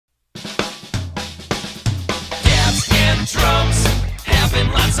and drums, having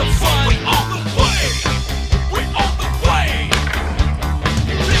lots of fun. We on the way, we on the way.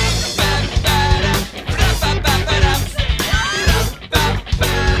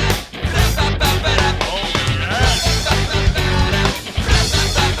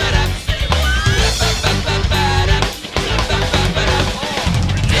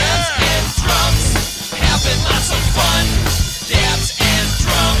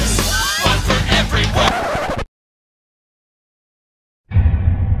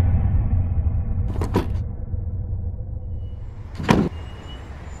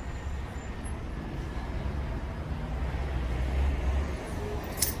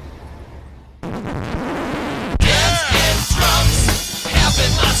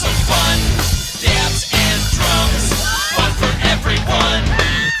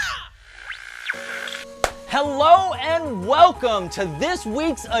 Hello and welcome to this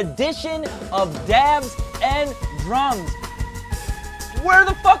week's edition of Dabs and Drums. Where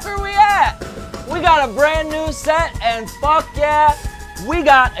the fuck are we at? We got a brand new set and fuck yeah, we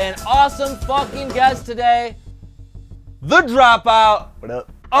got an awesome fucking guest today. The Dropout. What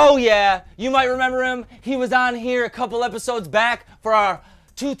up? Oh yeah, you might remember him. He was on here a couple episodes back for our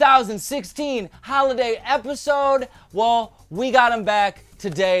 2016 holiday episode. Well, we got him back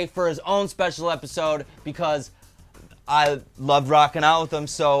today for his own special episode because I love rocking out with him,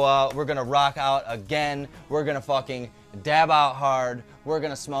 so we're gonna rock out again. We're gonna fucking dab out hard. We're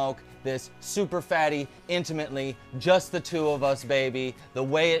gonna smoke this super fatty, intimately, just the two of us, baby. The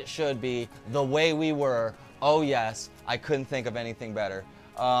way it should be, the way we were. Oh yes, I couldn't think of anything better.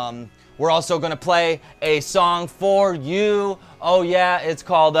 We're also gonna play a song for you. Oh yeah, it's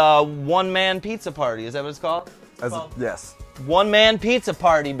called One Man Pizza Party. Is that what it's called? Yes. One Man Pizza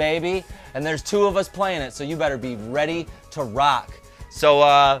Party, baby. And there's two of us playing it, so you better be ready to rock. So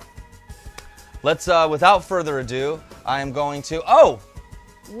let's, without further ado, I am going to,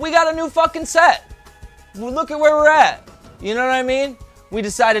 we got a new fucking set. Look at where we're at. You know what I mean? We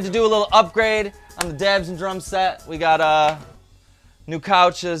decided to do a little upgrade on the Dabs and Drums set. We got new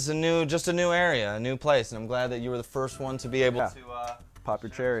couches, just a new area, a new place, and I'm glad that you were the first one to be able to pop your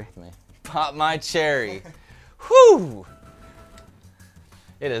cherry. Pop my cherry. Whew!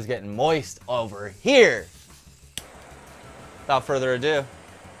 It is getting moist over here. Without further ado,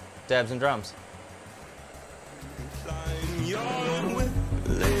 Dabs and Drums.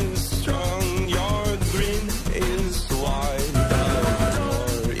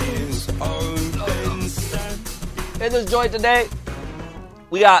 In this joint today,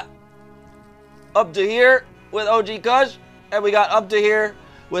 we got Up to Here with OG Kush, and we got Up to Here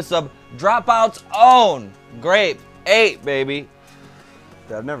with some Dropouts' own Grape 8, baby.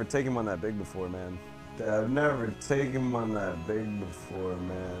 I've never taken one that big before, man. I've never taken one that big before,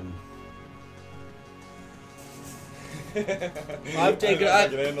 man. I've taken I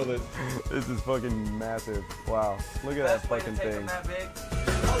can handle this. This is fucking massive. Wow. Look at that fucking thing. That big.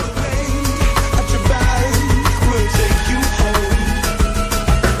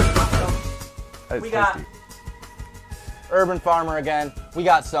 That's We got Urban Farmer again. We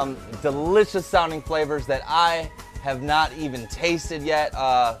got some delicious sounding flavors that I have not even tasted yet.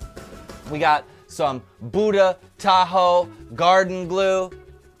 We got some Buddha Tahoe Garden Glue.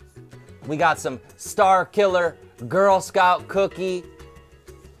 We got some Star Killer Girl Scout Cookie.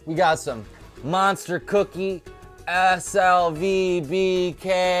 We got some Monster Cookie SLVBK.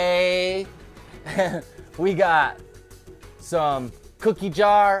 We got some Cookie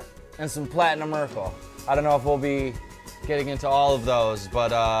Jar and some Platinum Urkel. I don't know if we'll be getting into all of those,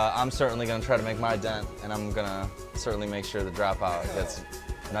 but I'm certainly gonna try to make my dent, and I'm gonna certainly make sure the Dropout gets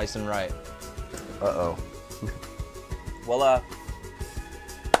nice and right. Uh-oh. Well,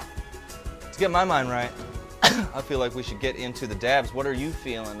 to get my mind right, I feel like we should get into the dabs. What are you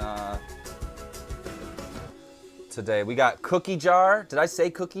feeling today? We got Cookie Jar. Did I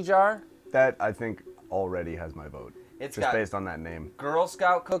say Cookie Jar? That, I think, already has my vote. It's just got based on that name. Girl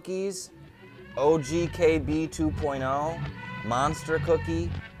Scout Cookies, OGKB 2.0, Monster Cookie,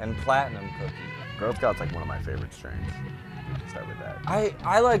 and Platinum Cookie. Girl Scout's like one of my favorite strains. Start with that.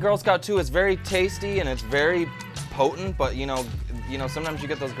 I like Girl Scout too. It's very tasty and it's very potent, but you know, sometimes you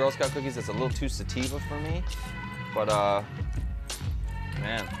get those Girl Scout cookies that's a little too sativa for me. But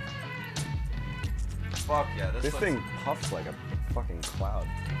man, fuck yeah, this thing puffs like a fucking cloud.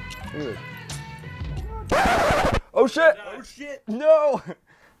 Look at this. Oh shit! Oh shit! No!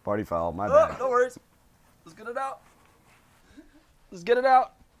 Party foul, my bad. No worries. Let's get it out. Let's get it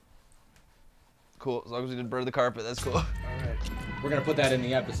out. Cool, as long as we didn't burn the carpet, that's cool. All right. We're gonna put that in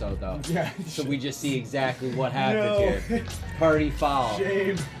the episode, though. Yeah. So we just see exactly what happened here. Party foul.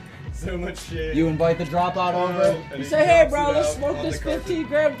 Shame. So much shit. You invite the dropout over. And You he say, hey, drops bro, it let's out smoke on this the carpet.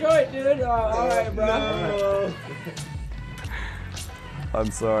 15-gram joint, dude. All right, bro. No. I'm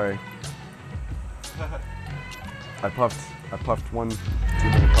sorry. I puffed one too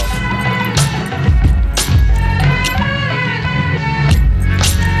many puffs.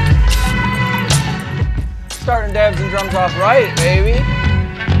 Starting dabs and drums off right, baby.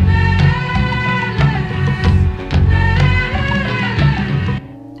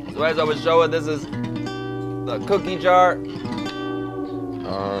 So as I was showing, this is the cookie jar.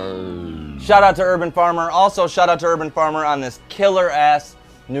 Shout out to Urban Farmer. Also, shout out to Urban Farmer on this killer ass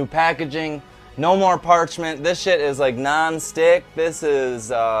new packaging. No more parchment. This shit is like non-stick. This is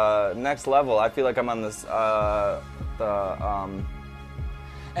next level. I feel like I'm on this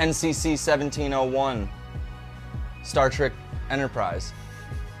NCC 1701 Star Trek Enterprise.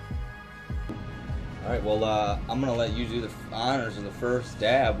 All right, well, I'm gonna let you do the honors of the first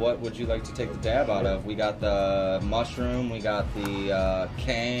dab. What would you like to take the dab out of? We got the mushroom, we got the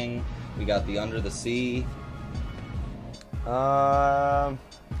Kang, we got the Under the Sea. Let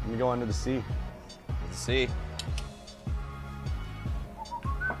me go under the sea. The sea.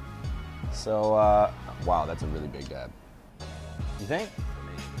 So, wow, that's a really big dab. You think?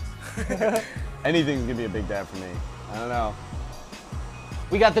 Anything's gonna be a big dab for me. I don't know.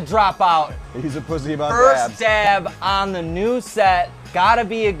 We got the Dropout. He's a pussy about First dabs. dab on the new set. Gotta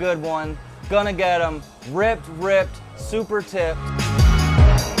be a good one. Gonna get them ripped, super tipped.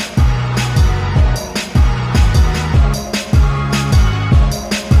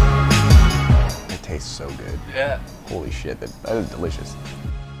 It tastes so good. Yeah. Holy shit, that is delicious.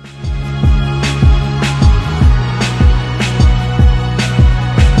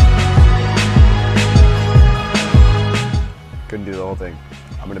 Couldn't do the whole thing.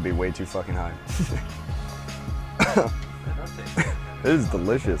 I'm gonna be way too fucking high. It is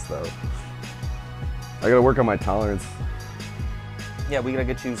delicious though. I gotta work on my tolerance. Yeah, we gotta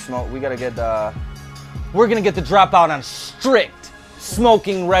get you smoke. We gotta get. We're gonna get the Dropout on a strict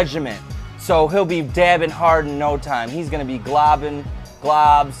smoking regimen. So he'll be dabbing hard in no time. He's gonna be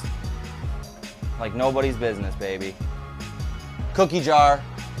globs, like nobody's business, baby. Cookie jar,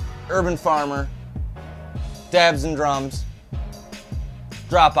 Urban Farmer, dabs and drums,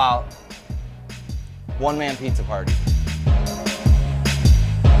 Dropout, one-man pizza party.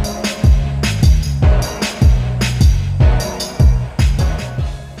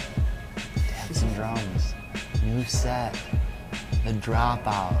 Dabs and drums, new set, the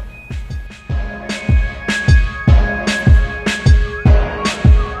Dropout.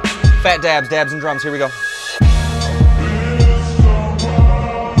 Fat dabs, dabs and drums, here we go.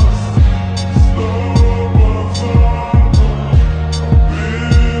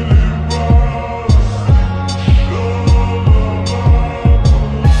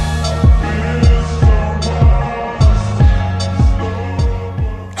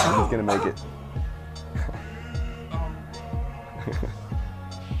 I'm just gonna make it.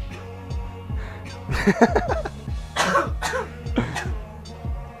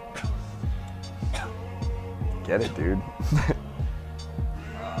 Get it, dude.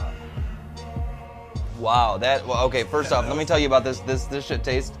 Wow, well, okay, first off, let me tell you about this. This shit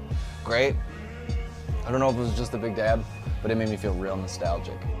tastes great. I don't know if it was just a big dab, but it made me feel real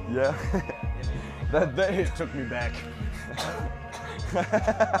nostalgic. Yeah. that it took me back.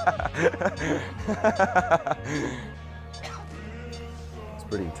 It's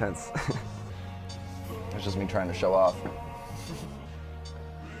pretty intense. It's just me trying to show off.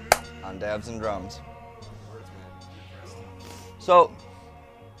 On dabs and drums. So,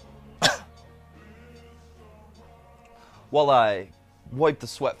 while I wipe the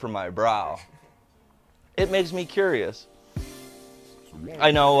sweat from my brow, it makes me curious. I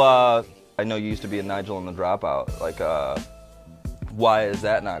know you used to be a Nigel in the Dropout. Like, why is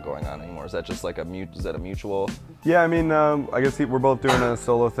that not going on anymore? Is that just like is that a mutual? Yeah, I mean, I guess we're both doing a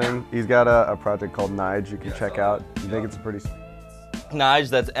solo thing. He's got a project called Nige you can check out. I think it's a pretty...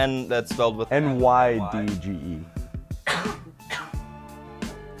 Nige, that's spelled with N-Y-D-G-E.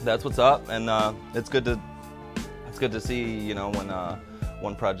 That's what's up, and it's good to see, you know, when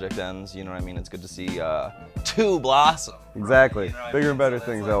one project ends, you know what I mean? It's good to see two blossom. Exactly. You know what I Bigger mean? and better So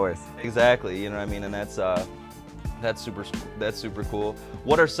things like, always. Exactly, you know what I mean? And that's super cool.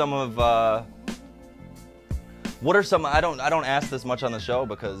 What are some I don't ask this much on the show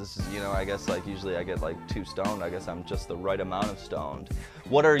because this is, you know, I guess like usually I get like too stoned. I guess I'm just the right amount of stoned.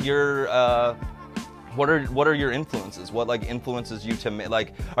 What are your influences? What like influences you to make,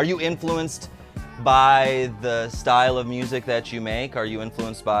 like, are you influenced by the style of music that you make? Are you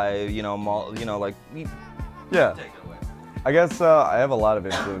influenced by, like Yeah. take it away. I guess I have a lot of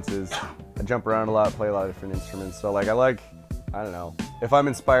influences. I jump around a lot, play a lot of different instruments. So like I don't know. If I'm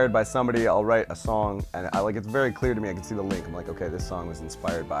inspired by somebody, I'll write a song, and it's very clear to me. I can see the link. I'm like, okay, this song was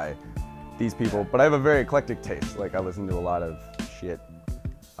inspired by these people. But I have a very eclectic taste. Like I listen to a lot of shit,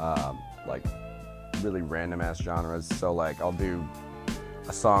 like really random ass genres. So like I'll do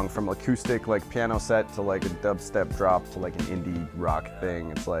a song from acoustic like piano set to like a dubstep drop to like an indie rock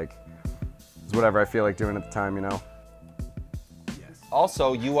thing. It's like it's whatever I feel like doing at the time, you know.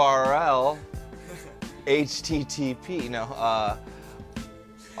 Also, URL, HTTP. No.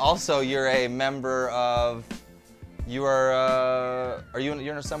 Also, you're a member of. You're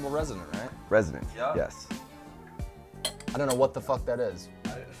an Assemble resident, right? Resident. Yeah. Yes. I don't know what the fuck that is.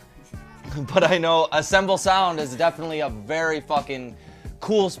 But I know Assemble Sound is definitely a very fucking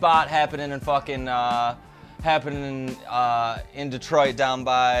cool spot happening in Detroit down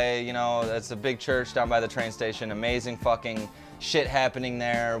by, you know, that's a big church down by the train station. Amazing fucking shit happening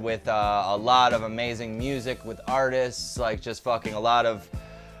there with a lot of amazing music with artists, like just fucking a lot of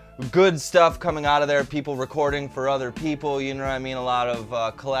good stuff coming out of there, people recording for other people, you know what I mean? A lot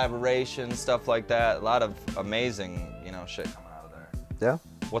of collaboration, stuff like that. A lot of amazing, you know, shit coming out of there. Yeah.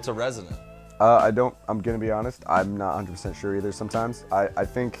 What's a resident? I'm gonna be honest, I'm not 100% sure either sometimes. I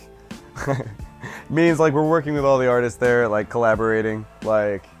think it means like we're working with all the artists there, like collaborating,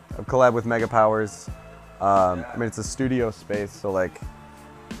 like I've collabed with Mega Powers. I mean, it's a studio space, so like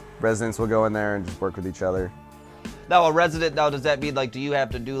residents will go in there and just work with each other. Now, a resident, now, does that mean like, do you have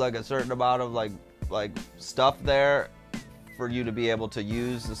to do like a certain amount of like stuff there for you to be able to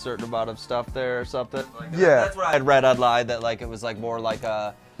use a certain amount of stuff there or something? Like, yeah. That's what I had read online, that like it was like more like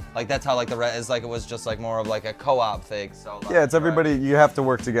a, like that's how like is like it was just like more of like a co-op thing. So like, yeah, it's everybody. You have to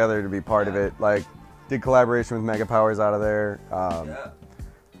work together to be part of it. Like, did collaboration with Mega Powers out of there.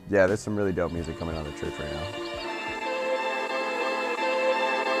 Yeah, there's some really dope music coming out of the church right now.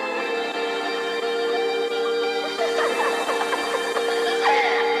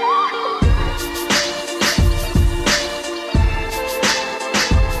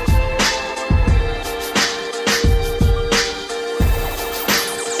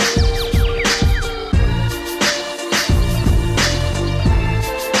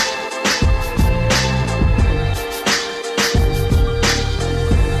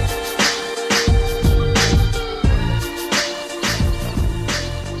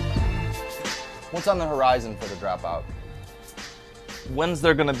 What's on the horizon for the Dropout? When's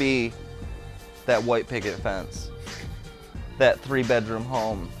there gonna be that white picket fence? That 3-bedroom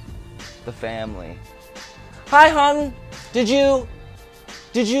home? The family? Hi, hon. Did you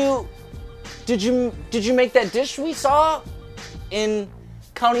make that dish we saw in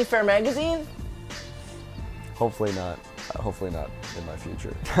County Fair magazine? Hopefully not. Hopefully not in my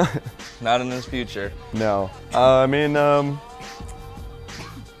future. Not in his future. No. I mean,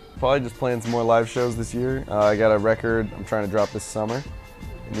 probably just playing some more live shows this year. I got a record I'm trying to drop this summer,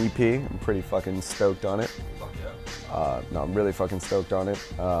 an EP. I'm pretty fucking stoked on it. Fuck yeah. No, I'm really fucking stoked on it.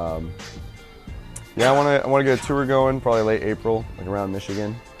 Yeah, I want to get a tour going, probably late April, like around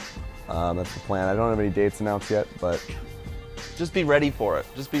Michigan. That's the plan. I don't have any dates announced yet, but just be ready for it.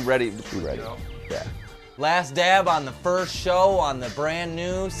 Just be ready. be ready. Yeah. Last dab on the first show on the brand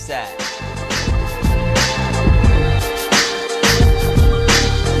new set.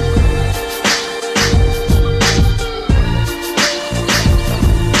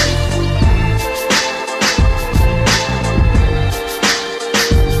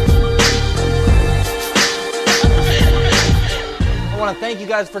 Thank you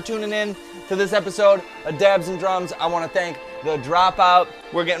guys for tuning in to this episode of Dabs and Drums. I want to thank the Dropout.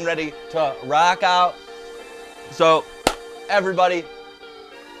 We're getting ready to rock out. So, everybody,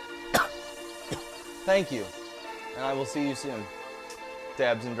 thank you. And I will see you soon.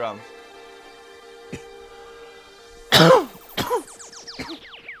 Dabs and Drums.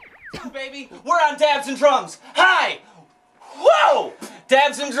 Baby, we're on Dabs and Drums. Hi! Whoa!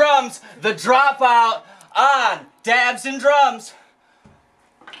 Dabs and Drums, the Dropout on Dabs and Drums.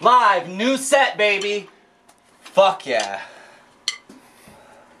 Live, new set, baby. Fuck yeah.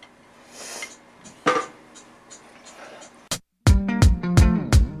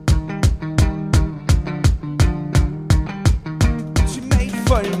 She made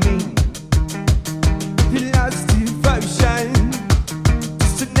fun of me. You lost devotion.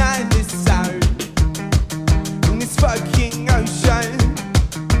 Just tonight this out in this fucking ocean.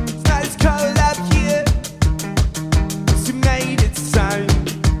 It's not as cold up here. She made it sound.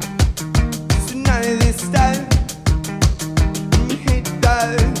 None of this stuff. Hit the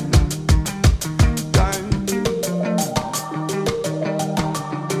gun.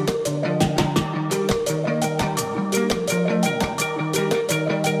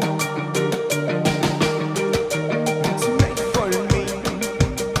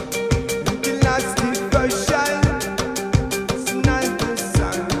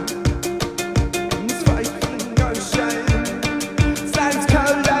 It's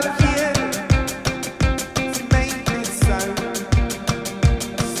cold up here to make this sound.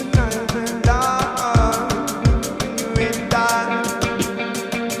 It's another love when you're in dark.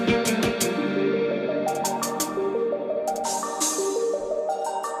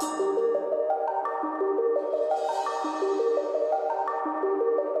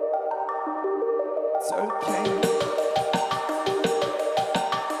 It's okay.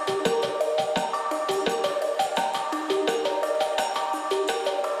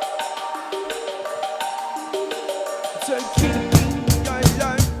 It's okay to be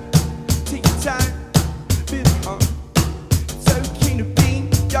alone. Take your time, be at home. It's okay to be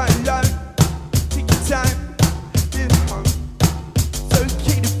alone. Take your time, be at home. It's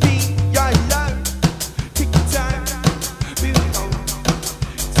okay to be alone. Take your time, be at home.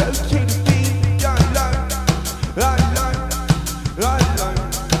 It's okay to be alone, alone, alone.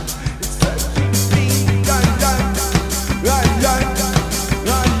 It's okay to be alone, alone, alone. It's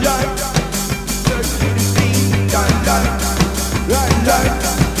okay to be alone, alone, alone.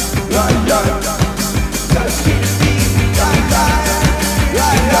 It's okay to be alone,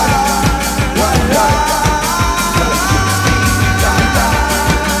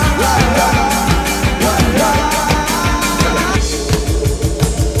 alone,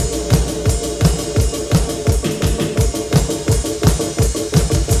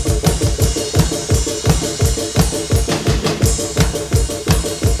 alone.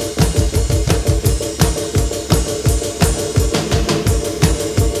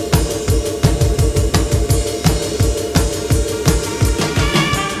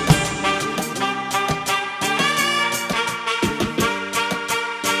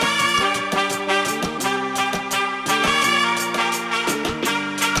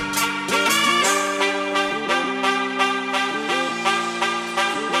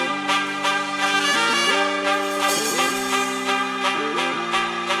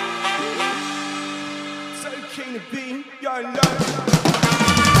 It's okay to be alone.